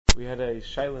We had a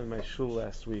shaila in my shul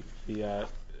last week.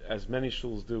 As many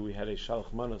shuls do, we had a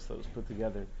shalach manos that was put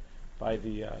together by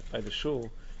the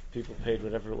shul. People paid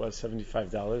whatever it was,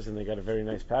 $75, and they got a very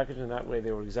nice package. And that way,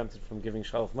 they were exempted from giving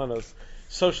shalach manos,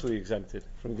 socially exempted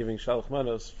from giving shalach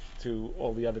manos to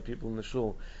all the other people in the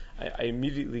shul. I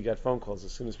immediately got phone calls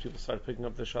as soon as people started picking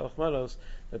up the shalach manos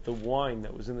that the wine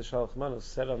that was in the shalach manos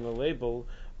said on the label,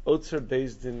 Otzer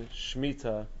Bezdin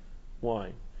Shmita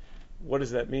wine. What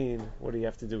does that mean? What do you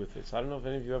have to do with it? So I don't know if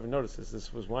any of you ever noticed this.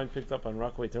 This was wine picked up on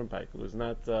Rockaway Turnpike. It was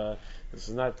not. This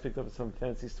was not picked up at some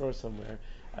fancy store somewhere.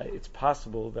 It's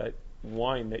possible that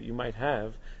wine that you might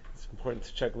have, it's important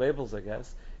to check labels, I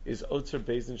guess, is Otzer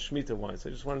Bezdin Shemitah wine. So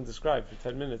I just want to describe for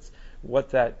 10 minutes what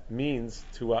that means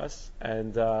to us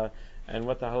and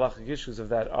what the halachic issues of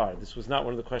that are. This was not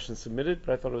one of the questions submitted,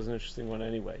 but I thought it was an interesting one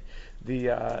anyway.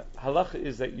 The halacha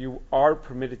is that you are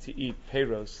permitted to eat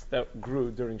peiros that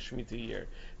grew during Shemitah year.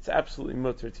 It's absolutely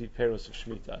mutter to eat peiros of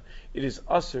Shemitah. It is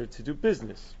usher to do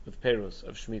business with peiros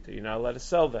of Shemitah. You're not allowed to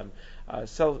sell them,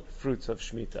 sell fruits of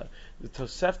Shemitah. The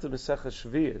Tosefta Mesechah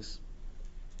Shvius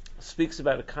speaks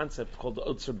about a concept called the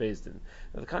Otzer Bezdin.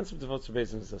 Now the concept of Otzer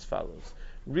Bezdin is as follows.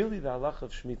 Really, the halacha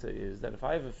of Shemitah is that if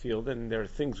I have a field and there are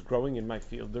things growing in my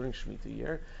field during Shemitah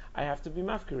year, I have to be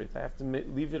mafkirit. I have to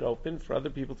leave it open for other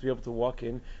people to be able to walk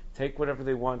in, take whatever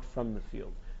they want from the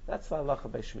field. That's the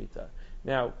halacha by Shemitah.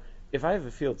 Now, if I have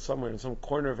a field somewhere in some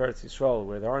corner of Eretz Yisrael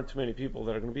where there aren't too many people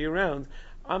that are going to be around,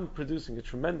 I'm producing a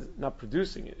tremendous, not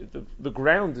producing it, the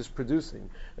ground is producing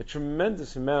a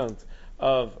tremendous amount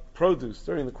of produce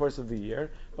during the course of the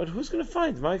year, but who's going to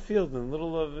find my field in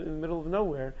the middle of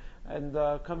nowhere and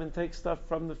come and take stuff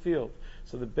from the field?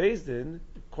 So the Beis Din,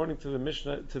 according to the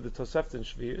Mishnah, to the Tosefta in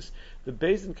Shvius, the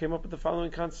Beis Din came up with the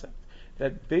following concept,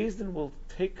 that Beis Din will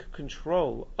take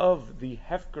control of the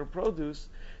hefker produce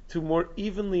to more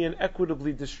evenly and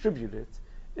equitably distribute it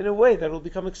in a way that will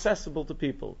become accessible to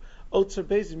people. Otzer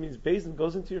Beis Din means Beis Din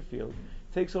goes into your field,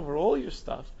 takes over all your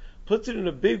stuff, puts it in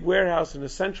a big warehouse in a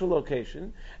central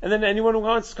location, and then anyone who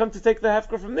wants to come to take the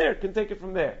hefker from there can take it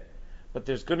from there. But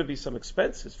there's going to be some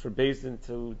expenses for Beis Din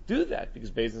to do that,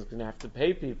 because Beis Din is going to have to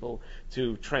pay people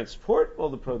to transport all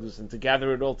the produce and to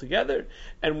gather it all together.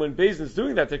 And when Beis Din is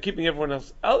doing that, they're keeping everyone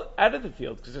else out of the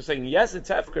field, because they're saying, yes, it's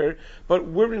hefker, but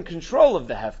we're in control of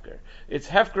the hefker. It's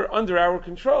hefker under our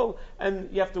control,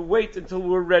 and you have to wait until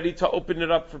we're ready to open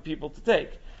it up for people to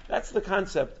take. That's the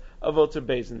concept of Otzer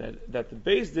Beis Din, that the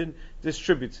Beis Din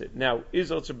distributes it. Now,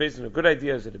 is Otzer Beis Din a good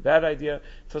idea? Is it a bad idea?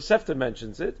 Tosefta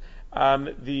mentions it.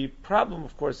 The problem,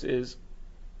 of course, is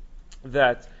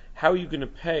that how are you going to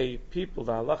pay people?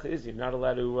 The halacha is you're not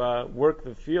allowed to work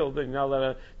the field, and you're not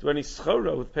allowed to do any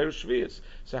schora with peiros shvius.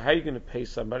 So how are you going to pay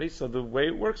somebody? So the way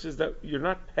it works is that you're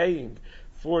not paying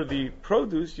for the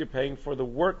produce, you're paying for the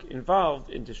work involved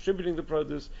in distributing the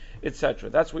produce, etc.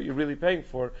 That's what you're really paying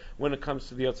for when it comes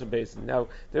to the Otzer Beis Din. Now,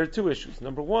 there are two issues.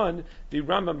 Number one, the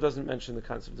Rambam doesn't mention the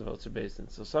concept of Otzer Beis Din.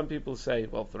 So some people say,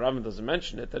 well, if the Rambam doesn't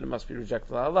mention it, then it must be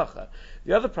rejected halacha.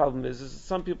 The other problem is that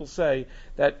some people say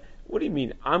that, what do you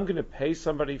mean? I'm going to pay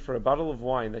somebody for a bottle of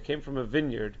wine that came from a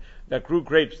vineyard that grew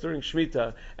grapes during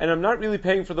Shemitah, and I'm not really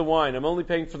paying for the wine. I'm only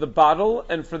paying for the bottle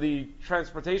and for the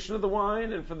transportation of the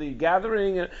wine and for the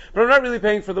gathering, but I'm not really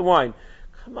paying for the wine.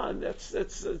 Come on,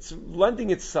 it's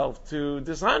lending itself to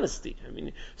dishonesty. I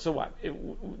mean, so what?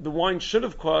 The wine should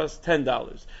have cost $10,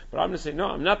 but I'm going to say, no,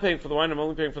 I'm not paying for the wine. I'm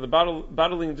only paying for the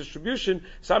bottling and distribution,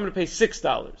 so I'm going to pay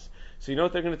 $6. So you know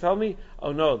what they're going to tell me?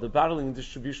 Oh no, the bottling and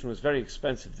distribution was very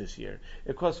expensive this year.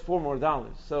 It cost $4 more.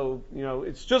 So,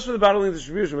 it's just for the bottling and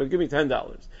distribution, but give me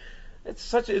 $10.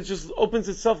 It just opens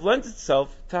itself, lends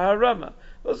itself to harama.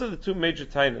 Those are the two major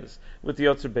tainas with the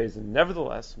Otzer Beis Din.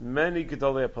 Nevertheless, many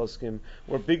Gedolei Poskim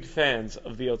were big fans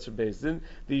of the Otzer Beis Din.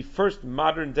 The first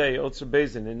modern day Otzer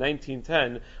Beis Din in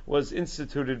 1910 was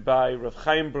instituted by Rav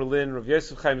Chaim Berlin, Rav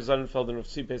Yosef Chaim Sonnenfeld, and Rav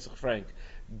Tzvi Pesach Frank.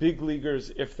 Big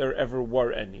leaguers, if there ever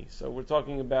were any. So we're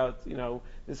talking about,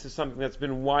 this is something that's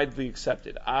been widely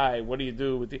accepted. What do you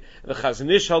do with the Chazon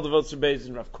Ish held of Otzer Beis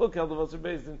Din, Rav Kook held of Otzer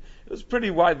Beis Din? It was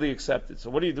pretty widely accepted. So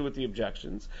what do you do with the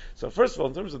objections? So first of all,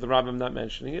 in terms of the Rambam not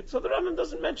mentioning it, so the Rambam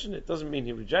doesn't mention it. Doesn't mean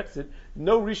he rejects it.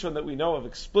 No Rishon that we know of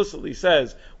explicitly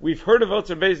says, we've heard of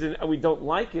Otzer Beis Din and we don't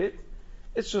like it.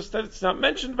 It's just that it's not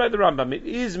mentioned by the Rambam. It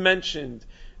is mentioned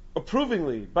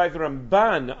approvingly by the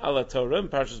Ramban ala Torah in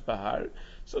Parshas Bahar.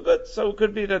 So good. So it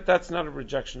could be that that's not a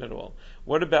rejection at all.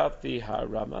 What about the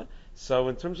Harama? So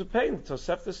in terms of paying,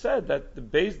 Tosefta said that the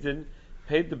Beis Din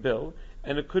paid the bill,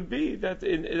 and it could be that,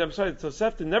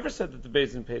 Tosefta never said that the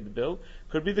Beis Din paid the bill.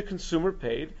 Could be the consumer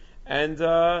paid,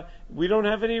 And we don't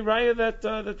have any raya that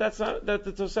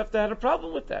the Tosefta had a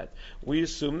problem with that. We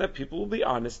assume that people will be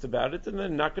honest about it, and they're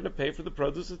not going to pay for the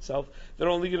produce itself. They're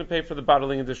only going to pay for the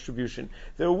bottling and distribution.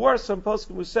 There were some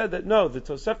poskim who said that no, the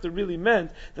Tosefta really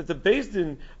meant that the Beis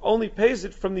Din only pays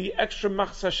it from the extra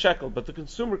machsa shekel, but the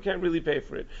consumer can't really pay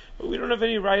for it. But we don't have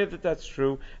any raya that that's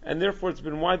true, and therefore it's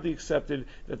been widely accepted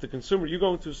that the consumer, you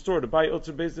go into a store to buy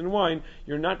Otzer Beis Din wine,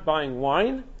 you're not buying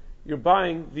wine. You're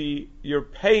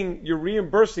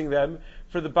reimbursing them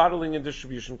for the bottling and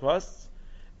distribution costs,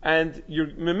 and you're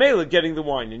memela getting the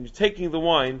wine, and you're taking the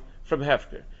wine from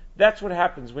Hefker. That's what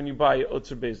happens when you buy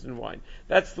Otzer Beis Din wine.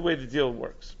 That's the way the deal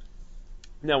works.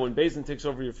 Now, when Beis Din takes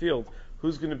over your field,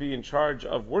 who's going to be in charge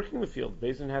of working the field?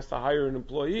 Beis Din has to hire an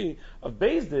employee of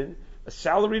Beis Din, a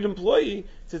salaried employee,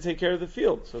 to take care of the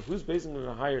field. So who's Beis Din going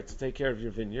to hire to take care of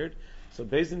your vineyard? So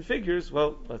Beis Din figures,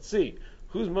 well, let's see.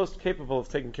 Who's most capable of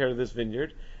taking care of this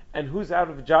vineyard, and who's out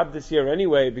of a job this year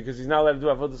anyway because he's not allowed to do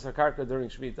avodas hakarka during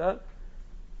Shemitah?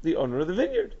 The owner of the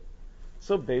vineyard.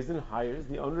 So Beis Din hires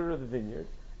the owner of the vineyard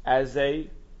as a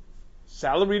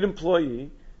salaried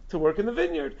employee to work in the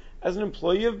vineyard, as an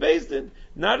employee of Beis Din,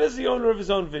 not as the owner of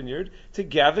his own vineyard, to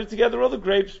gather together all the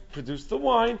grapes, produce the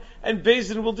wine, and Beis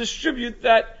Din will distribute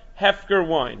that Hefker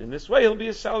wine. In this way, he'll be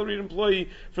a salaried employee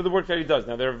for the work that he does.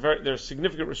 Now, there are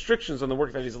significant restrictions on the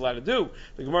work that he's allowed to do.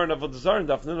 The Gemara in Avodah Zarah and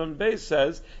Daf Nun Beis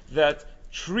says that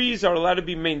trees are allowed to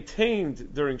be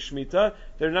maintained during Shemitah.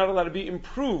 They're not allowed to be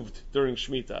improved during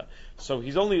Shemitah. So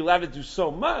he's only allowed to do so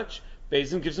much.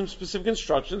 Beis Din gives him specific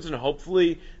instructions, and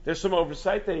hopefully there's some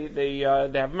oversight. They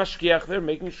have mashkiach there,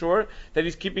 making sure that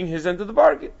he's keeping his end of the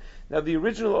bargain. Now, the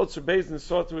original Otzer Beis Din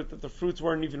saw to it that the fruits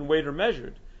weren't even weighed or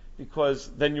measured, because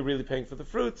then you're really paying for the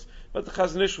fruits. But the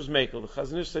Chazon Ish was makel. The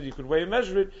Chazon Ish said you could weigh and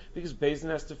measure it because Beis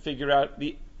Din has to figure out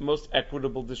the most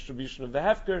equitable distribution of the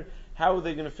hefker. How are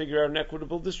they going to figure out an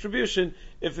equitable distribution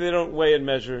if they don't weigh and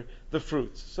measure the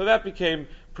fruits? So that became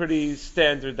pretty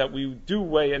standard that we do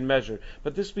weigh and measure.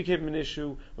 But this became an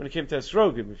issue when it came to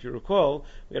esrogim. If you recall,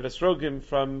 we had esrogim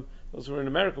from those who were in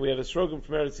America. We had esrogim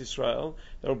from Eretz Yisrael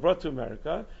that were brought to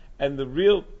America, and the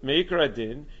real meikar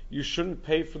adin, you shouldn't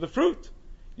pay for the fruit.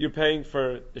 You're paying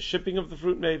for the shipping of the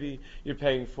fruit, maybe. You're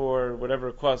paying for whatever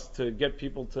it costs to get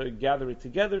people to gather it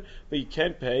together, but you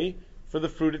can't pay for the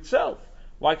fruit itself.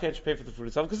 Why can't you pay for the fruit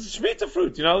itself? Because it's Shemitah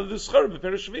fruit, the schar, the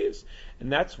perishvias.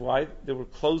 And that's why there were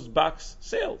closed box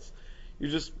sales. You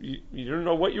didn't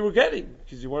know what you were getting,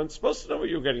 because you weren't supposed to know what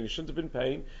you were getting. You shouldn't have been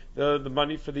paying the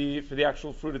money for the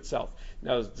actual fruit itself.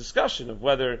 Now, there's a discussion of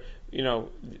whether,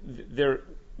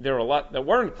 there are a lot that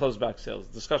weren't closed back sales.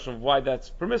 Discussion of why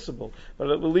that's permissible, but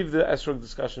we'll leave the esrog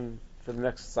discussion for the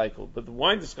next cycle. But the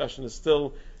wine discussion is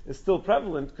still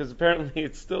prevalent because apparently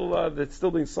it's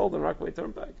still being sold on Rockaway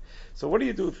Turnpike. So what do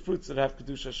you do with fruits that have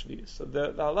kedusha shvius? So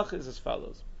the halacha is as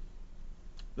follows: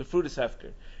 the fruit is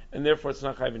hefker, and therefore it's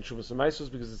not chayv in Trumas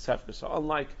Maisos because it's hefker. So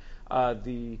unlike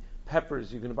the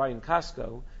peppers you're going to buy in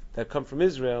Costco that come from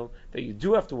Israel, that you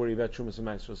do have to worry about Trumas and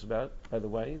Maestros about, by the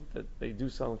way, that they do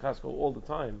sell in Costco all the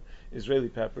time, Israeli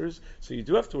peppers, so you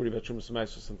do have to worry about Trumas and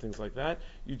Maestros and things like that.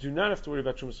 You do not have to worry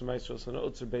about Trumas and Maestros and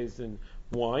Otzer Beis Din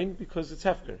wine, because it's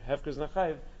Hefker. Hefker is not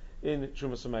chayiv in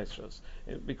Trumas and Maestros.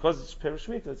 Because it's Perush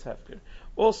Shemitah, it's Hefker.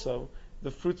 Also,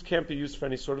 the fruits can't be used for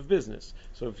any sort of business.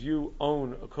 So if you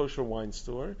own a kosher wine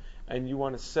store, and you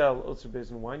want to sell Otzer Beis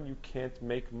Din wine, you can't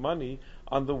make money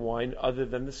on the wine other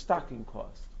than the stocking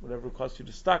cost. Whatever it costs you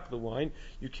to stock the wine,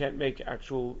 you can't make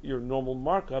your normal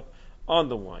markup on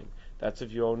the wine. That's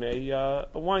if you own a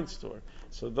wine store.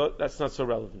 So that's not so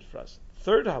relevant for us.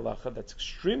 Third halacha that's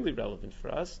extremely relevant for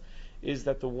us is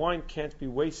that the wine can't be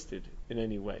wasted in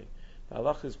any way. The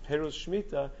halacha is Peros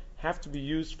Shemitah have to be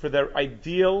used for their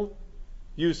ideal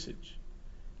usage.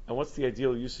 And what's the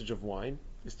ideal usage of wine?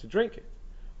 Is to drink it.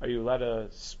 Are you allowed to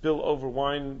spill over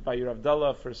wine by your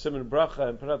Avdallah for Simon Bracha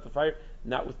and put out the fire?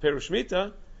 Not with Perush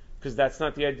Shemitah, because that's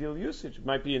not the ideal usage. It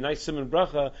might be a nice Simon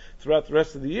Bracha throughout the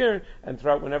rest of the year and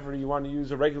throughout whenever you want to use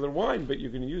a regular wine, but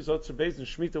you're going to use Otzer Beis Din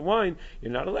Shemitah wine,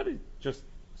 you're not allowed to just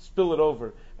spill it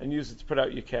over and use it to put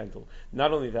out your candle.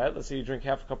 Not only that, let's say you drink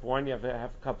half a cup of wine, you have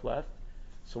half a cup left.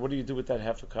 So what do you do with that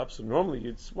half a cup? So normally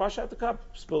you'd wash out the cup,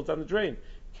 spill it down the drain.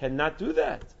 Cannot do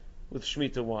that with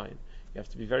Shemitah wine. You have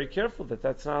to be very careful that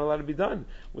that's not allowed to be done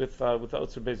with the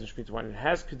Otzer Beis Din Shemitah wine. It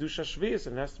has Kedusha Shvius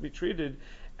and it has to be treated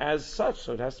as such,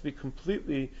 so it has to be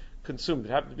completely consumed.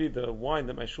 It happened to be the wine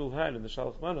that my shul had in the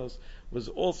Shalach Manos was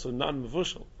also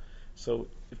non-mevushal. So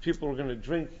if people were going to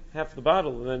drink half the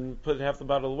bottle and then put half the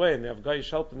bottle away and they have Gayish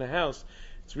help in the house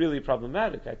it's really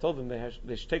problematic. I told them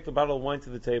they should take the bottle of wine to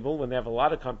the table when they have a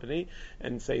lot of company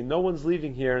and say, no one's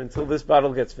leaving here until this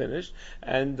bottle gets finished,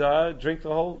 and drink the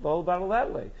whole bottle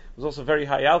that way. It was also very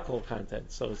high alcohol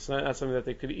content, so it's not something that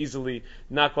they could easily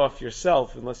knock off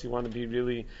yourself unless you want to be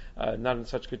really not in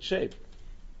such good shape.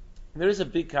 There is a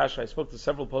big kasha. I spoke to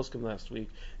several poskim last week,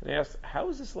 and I asked, how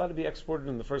is this allowed to be exported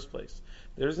in the first place?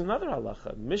 There is another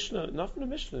halacha, Mishnah, not from the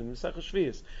Mishnah, in Masechah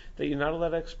Shvius, that you're not allowed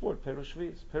to export Perush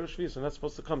Shvius. Perush Shvius are not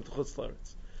supposed to come to Chutz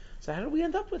La'aretz. So how do we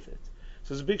end up with it?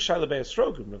 So there's a big shaila by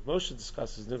Esrogim. Rav Moshe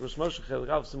discusses Nigros Moshe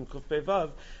Chelik Aleph Sim Kuf Bevav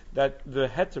that the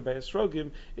heter by Esrogim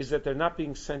is that they're not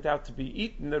being sent out to be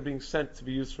eaten; they're being sent to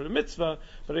be used for the mitzvah.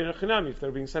 But in a chinami, if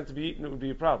they're being sent to be eaten, it would be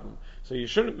a problem. So you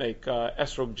shouldn't make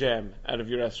esrog jam out of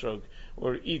your esrog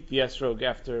or eat the esrog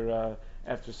after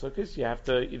Sukkot. You have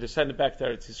to either send it back to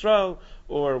Eretz Yisrael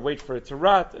or wait for it to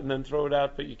rot and then throw it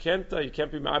out. But you can't be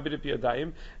ma'abed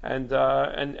biyadayim,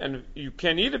 and you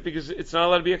can't eat it because it's not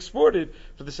allowed to be exported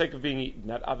for the sake of being eaten.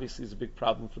 That obviously is a big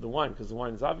problem for the wine, because the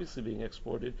wine is obviously being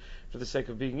exported for the sake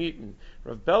of being eaten.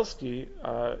 Rav Belsky,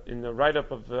 in the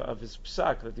write-up of his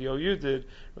psak that the OU did,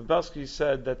 Rav Belsky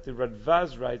said that the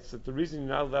Radvaz writes that the reason you're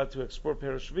not allowed to export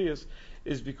Perush Shvius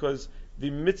is because the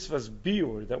mitzvah's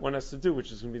biur that one has to do,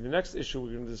 which is going to be the next issue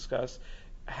we're going to discuss,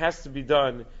 has to be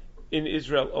done in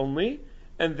Israel only,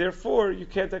 and therefore you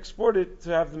can't export it to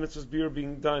have the mitzvah's biur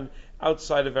being done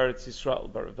outside of Eretz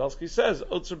Yisrael. But Rav Belsky says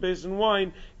Otzer Beis Din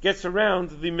wine gets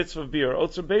around the mitzvah of biur.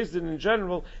 Otzer Beis Din in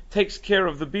general takes care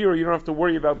of the biur. You don't have to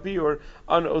worry about biur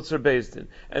on Otzer Beis Din,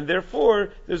 and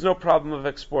therefore there's no problem of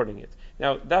exporting it.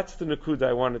 Now that's the nakuda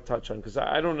I want to touch on, because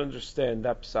I don't understand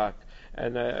that psak.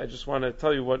 And I just want to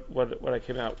tell you what I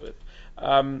came out with.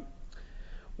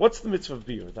 What's the mitzvah of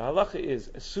biur? The halacha is,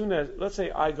 as soon as, let's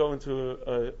say I go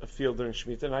into a field during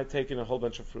Shemitah and I take in a whole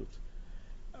bunch of fruit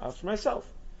for myself.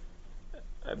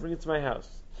 I bring it to my house.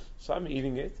 So I'm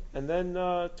eating it, and then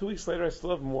 2 weeks later I still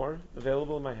have more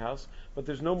available in my house, but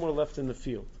there's no more left in the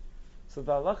field. So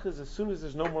the halacha is, as soon as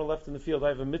there's no more left in the field, I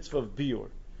have a mitzvah of biur.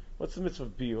 What's the mitzvah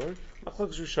of biur?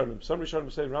 Machlokes Rishonim. Some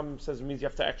Rishonim say, Rambam says it means you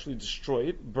have to actually destroy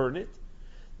it, burn it.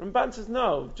 Ramban says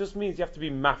no, it just means you have to be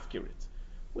mafkir it.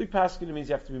 We paskin, it means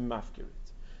you have to be mafkir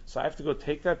it. So I have to go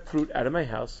take that fruit out of my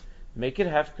house, make it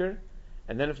hefker,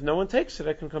 and then if no one takes it,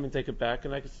 I can come and take it back,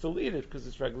 and I can still eat it because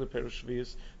it's regular perush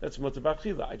shvius. That's mutar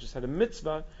b'achila. I just had a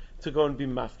mitzvah to go and be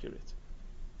mafkir it.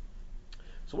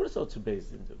 So what does Otzer Beis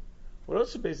Din do? What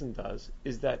Otzer Beis Din does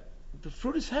is that the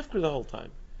fruit is hefker the whole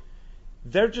time.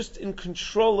 They're just in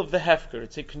control of the hefker.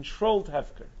 It's a controlled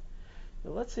hefker.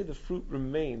 Now let's say the fruit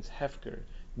remains hefker.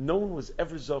 No one was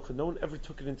ever zocha. No one ever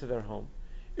took it into their home.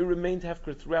 It remained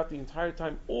hefker throughout the entire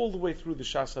time, all the way through the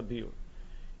shas biur.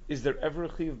 Is there ever a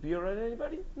chi of biur on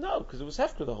anybody? No, because it was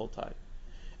hefker the whole time.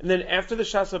 And then after the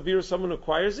shas biur, someone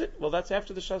acquires it. Well, that's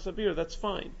after the shas biur. That's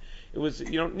fine. It was,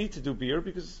 you don't need to do biur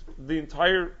because the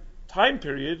entire time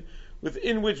period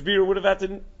within which biur would have had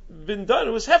to been done,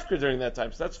 it was hefker during that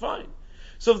time. So that's fine.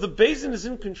 So if the Beis Din is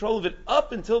in control of it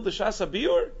up until the shas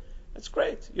biur, that's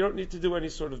great. You don't need to do any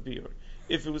sort of biur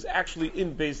if it was actually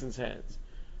in Beis Din's hands.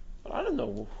 But I don't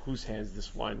know whose hands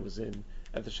this wine was in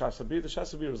at the shas biur. The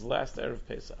shas biur was last Erev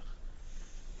Pesach.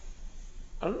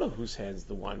 I don't know whose hands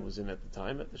the wine was in at the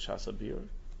time at the shas biur.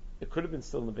 It could have been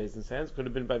still in the Beis Din's hands. Could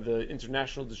have been by the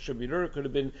international distributor. It could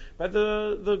have been by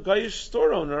the Goyish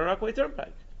store owner on Rockaway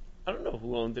Turnpike. I don't know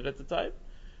who owned it at the time.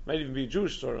 Might even be a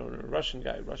Jewish store owner, a Russian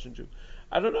guy, Russian Jew.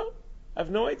 I don't know. I have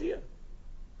no idea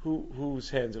whose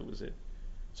hands it was in.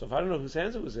 So if I don't know whose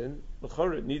hands it was in,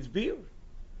 l'chorah, it needs biur.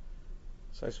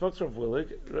 So I spoke to Rav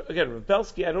Willig. Again, Rav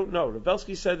Belsky, I don't know. Rav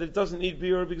Belsky said that it doesn't need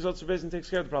biur because Otzer Beis Din takes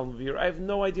care of the problem of biur. I have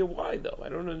no idea why, though. I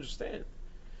don't understand.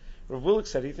 Rav Willig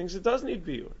said he thinks it does need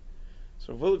biur.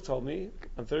 So Rav Willig told me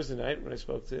on Thursday night when I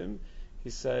spoke to him, he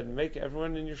said, make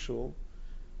everyone in your shul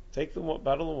take the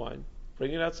bottle of wine,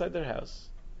 bring it outside their house,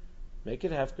 make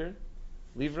it hefker,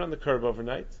 leave it on the curb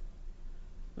overnight.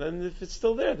 Then if it's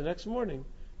still there the next morning,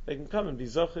 they can come and be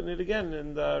zoch in it again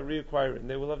and reacquire it. And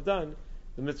they will have done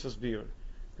the mitzvah's biur.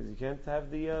 Because you can't have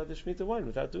the Shemitah wine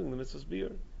without doing the mitzvah's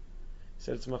biur. He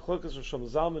said it's machlokas of Shlomo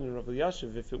Zalman and Rav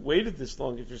Elyashiv. If it waited this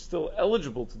long, if you're still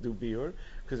eligible to do biur,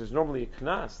 because there's normally a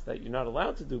knas that you're not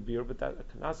allowed to do biur, but that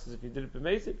a knas is if you did it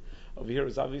b'mezik. Over here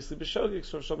is obviously b'shogig,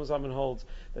 so Shlomo Zalman holds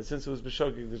that since it was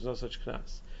b'shogig, there's no such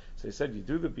knas. So he said you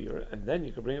do the biur, and then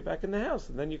you could bring it back in the house,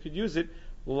 and then you could use it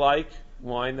like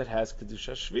wine that has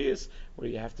kedusha shvius, where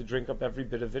you have to drink up every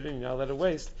bit of it, and you're not allowed to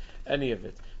waste any of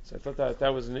it. So I thought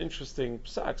that was an interesting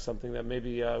psak, something that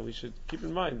maybe we should keep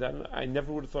in mind. That I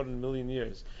never would have thought in a million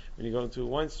years, when you go into a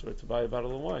wine store to buy a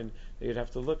bottle of wine, that you'd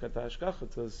have to look at the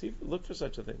hashgacha to look for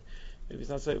such a thing. Maybe it's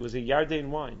not so. It was a Yarden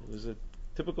wine. It was a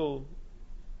typical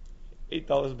 $8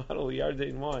 bottle of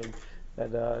Yarden wine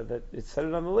that it said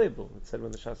it on the label. It said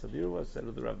when the Shas Abir was, said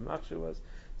who the Rav Machshir was.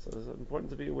 So it's important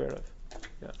to be aware of.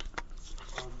 Yeah.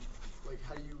 Like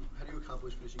how do you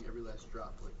accomplish finishing every last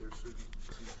drop? Like there's certain.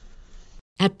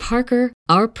 At Parker,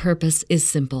 our purpose is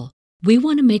simple. We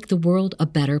want to make the world a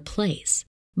better place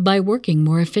by working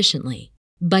more efficiently,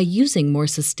 by using more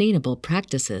sustainable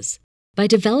practices, by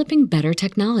developing better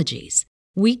technologies.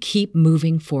 We keep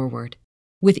moving forward.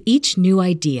 With each new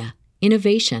idea,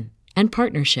 innovation, and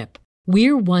partnership,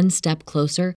 we're one step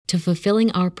closer to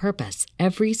fulfilling our purpose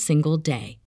every single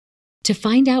day. To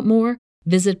find out more,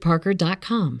 visit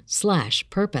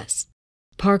parker.com/purpose.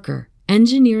 Parker,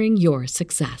 engineering your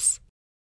success.